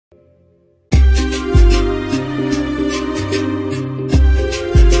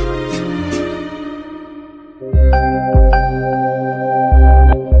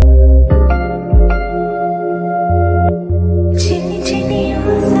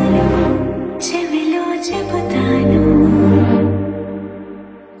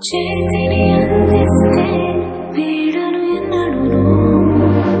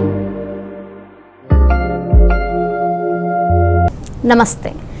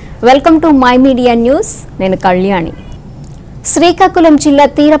నమస్తే welcome to my media news నేను కళ్యాణి శ్రీకాకుళం జిల్లా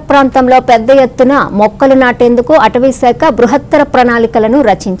తీర ప్రాంతంలో పెద్ద ఎత్తున మొక్కలు నాటేందుకు అటవీ శాఖ బృహత్తర ప్రణాళికలను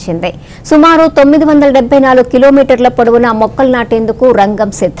రచించింది. సుమారు 974 కిలోమీటర్ల పొడవున మొక్కలు నాటేందుకు రంగం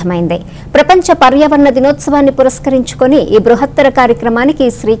సిద్ధమైంది. ప్రపంచ పర్యావరణ దినోత్సవాన్ని పురస్కరించుకొని ఈ బృహత్తర కార్యక్రమానికి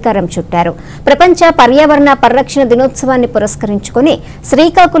శ్రీకారం చుట్టారు. ప్రపంచ పర్యావరణ పరిరక్షణ దినోత్సవాన్ని పురస్కరించుకొని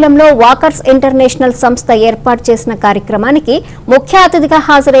శ్రీకాకుళంలో వాకర్స్ ఇంటర్నేషనల్ సంస్థ ఏర్పాటు చేసిన కార్యక్రమానికి ముఖ్య అతిథిగా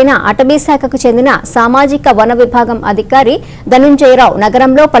హాజరైన అటవీ శాఖకు చెందిన సామాజిక వన విభాగం అధికారి ధనుంజయరావు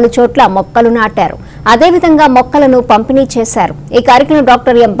నగరంలో పలుచోట్ల మొక్కలు నాటారు. అదేవిధంగా మొక్కలను పంపిణీ చేశారు. ఈ కార్యక్రమంలో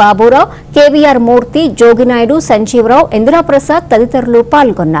డాక్టర్ ఎం బాబురావు, కేవీఆర్ మూర్తి, జోగినాయుడు, సంజీవరావు, ఇందిరాప్రసాద్ తదితరులు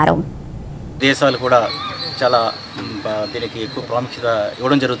పాల్గొన్నారు. దేశాలు కూడా చాలా దీనికి ఎక్కువ ప్రాముఖ్యత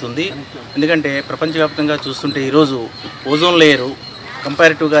ఇవ్వడం జరుగుతుంది. ఎందుకంటే ప్రపంచవ్యాప్తంగా చూస్తుంటే ఈరోజు ఓజోన్ లేయరు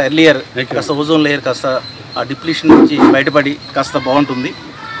కంపారిటివ్గా ఎర్లియర్ కాస్త ఓజోన్ లేయర్ కాస్త ఆ డిప్లీషన్ నుంచి బయటపడి కాస్త బాగుంటుంది.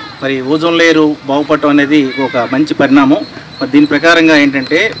 మరి ఓజోన్ లేయరు బాగుపడటం అనేది ఒక మంచి పరిణామం. మరి దీని ప్రకారంగా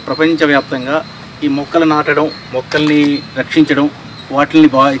ఏంటంటే ప్రపంచవ్యాప్తంగా ఈ మొక్కలు నాటడం, మొక్కల్ని రక్షించడం, వాటిని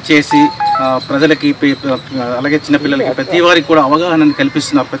ఇచ్చేసి ప్రజలకి అలాగే చిన్నపిల్లలకి ప్రతి వారికి కూడా అవగాహనను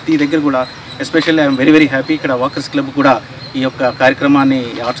కల్పిస్తున్నారు. ప్రతి దగ్గర కూడా ఎస్పెషల్లీ ఐఎమ్ వెరీ హ్యాపీ. ఇక్కడ వాకర్స్ క్లబ్ కూడా ఈ యొక్క కార్యక్రమాన్ని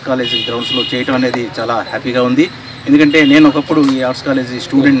ఆర్ట్స్ కాలేజ్ గ్రౌండ్స్లో చేయడం అనేది చాలా హ్యాపీగా ఉంది. ఎందుకంటే నేను ఒకప్పుడు ఈ ఆర్ట్స్ కాలేజీ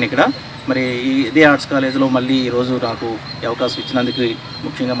స్టూడెంట్ని ఇక్కడ. మరి ఇదే ఆర్ట్స్ కాలేజీలో మళ్ళీ ఈరోజు నాకు ఈ అవకాశం ఇచ్చినందుకు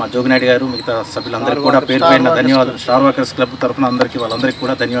ముఖ్యంగా మా జోగినాయుడు గారు, మిగతా సభ్యులందరికీ కూడా పేరు పైన ధన్యవాదాలు. స్టార్ వాకర్స్ క్లబ్ తరఫున వాళ్ళందరికీ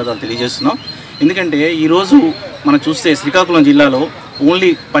కూడా ధన్యవాదాలు తెలియజేస్తున్నాం. ఎందుకంటే ఈరోజు మనం చూస్తే శ్రీకాకుళం జిల్లాలో ఓన్లీ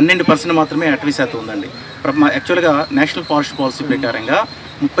 12% మాత్రమే అటవీ శాతం ఉందండి. యాక్చువల్గా నేషనల్ ఫారెస్ట్ పాలసీ ప్రకారంగా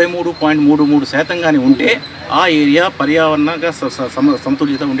 33.33% ఉంటే ఆ ఏరియా పర్యావరణంగా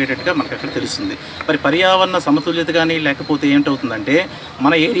సమతుల్యత ఉండేటట్టుగా మనకు అక్కడ తెలుస్తుంది. మరి పర్యావరణ సమతుల్యత కానీ లేకపోతే ఏంటవుతుందంటే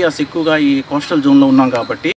మన ఏరియాస్ ఎక్కువగా ఈ కోస్టల్ జోన్లో ఉన్నాం కాబట్టి